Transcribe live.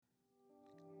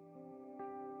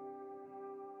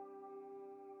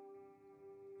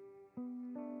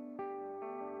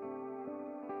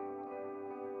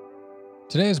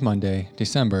Today is Monday,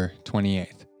 December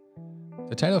 28th.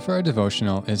 The title for our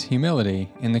devotional is Humility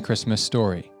in the Christmas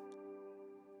Story.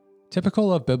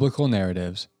 Typical of biblical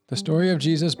narratives, the story of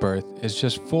Jesus' birth is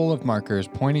just full of markers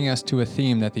pointing us to a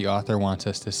theme that the author wants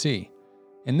us to see.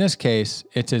 In this case,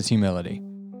 it's his humility.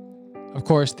 Of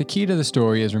course, the key to the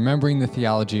story is remembering the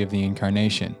theology of the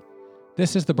Incarnation.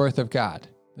 This is the birth of God,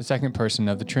 the second person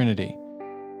of the Trinity.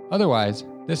 Otherwise,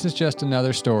 this is just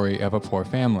another story of a poor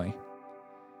family.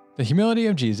 The humility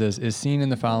of Jesus is seen in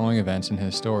the following events in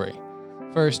his story.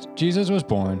 First, Jesus was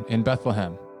born in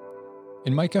Bethlehem.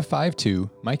 In Micah 5:2,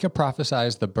 Micah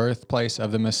prophesies the birthplace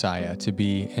of the Messiah to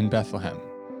be in Bethlehem.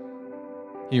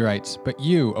 He writes, "But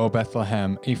you, O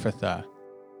Bethlehem Ephrathah,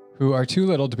 who are too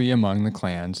little to be among the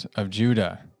clans of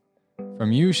Judah.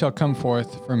 From you shall come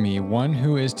forth for me one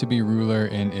who is to be ruler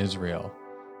in Israel,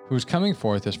 whose coming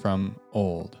forth is from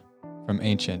old, from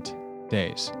ancient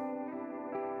days."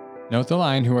 Note the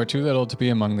line, "who are too little to be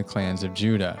among the clans of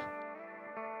Judah."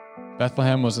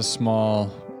 Bethlehem was a small,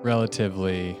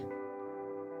 relatively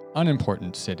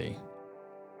unimportant city.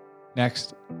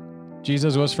 Next,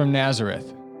 Jesus was from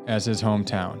Nazareth as his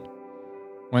hometown.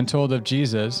 When told of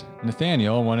Jesus,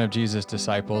 Nathanael, one of Jesus'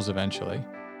 disciples eventually,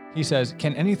 he says,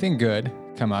 "Can anything good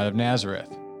come out of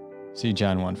Nazareth?" See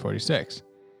John 1:46.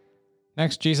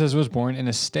 Next, Jesus was born in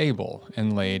a stable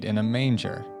and laid in a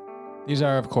manger. These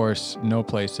are, of course, no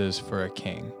places for a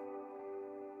king.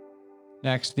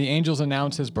 Next, the angels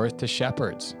announce his birth to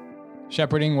shepherds.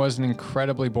 Shepherding was an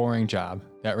incredibly boring job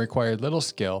that required little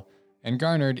skill and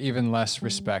garnered even less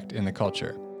respect in the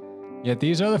culture. Yet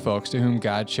these are the folks to whom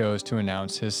God chose to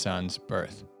announce his son's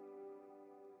birth.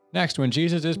 Next, when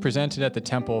Jesus is presented at the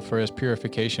temple for his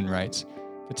purification rites,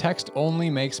 the text only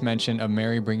makes mention of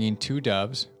Mary bringing 2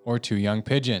 doves or 2 young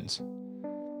pigeons.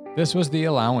 This was the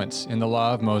allowance in the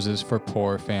law of Moses for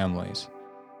poor families.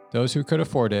 Those who could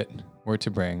afford it were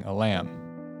to bring a lamb.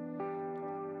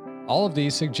 All of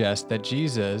these suggest that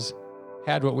Jesus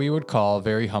had what we would call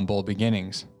very humble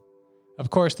beginnings. Of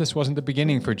course, this wasn't the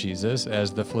beginning for Jesus,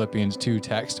 as the Philippians 2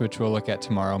 text, which we'll look at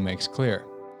tomorrow, makes clear.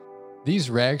 These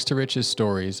rags to riches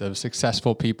stories of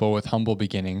successful people with humble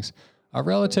beginnings are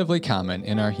relatively common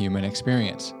in our human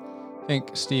experience.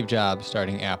 Think Steve Jobs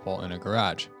starting Apple in a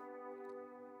garage.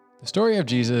 The story of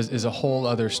Jesus is a whole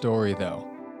other story, though.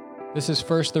 This is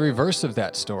first the reverse of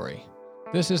that story.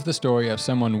 This is the story of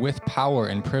someone with power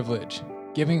and privilege,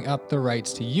 giving up the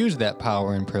rights to use that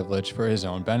power and privilege for his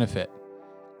own benefit.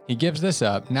 He gives this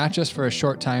up not just for a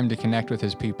short time to connect with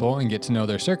his people and get to know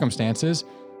their circumstances,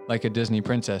 like a Disney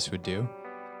princess would do.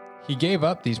 He gave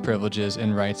up these privileges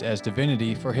and rights as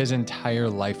divinity for his entire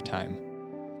lifetime.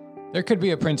 There could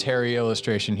be a Prince Harry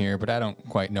illustration here, but I don't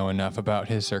quite know enough about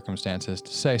his circumstances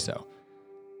to say so.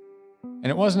 And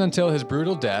it wasn't until his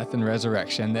brutal death and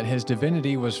resurrection that his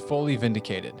divinity was fully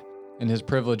vindicated and his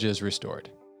privileges restored.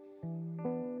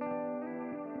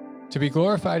 To be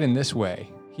glorified in this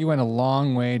way, he went a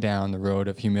long way down the road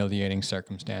of humiliating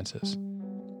circumstances.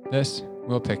 This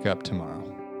we'll pick up tomorrow.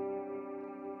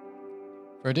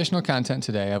 For additional content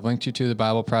today, I've linked you to the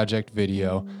Bible Project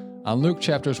video on Luke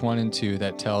chapters 1 and 2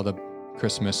 that tell the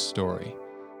Christmas story.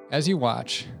 As you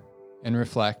watch and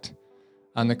reflect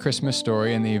on the Christmas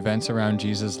story and the events around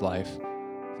Jesus' life,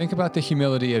 think about the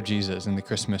humility of Jesus in the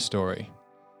Christmas story.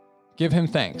 Give him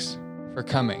thanks for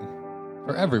coming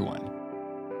for everyone,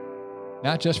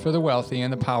 not just for the wealthy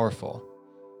and the powerful,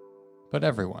 but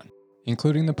everyone,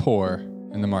 including the poor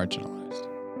and the marginalized.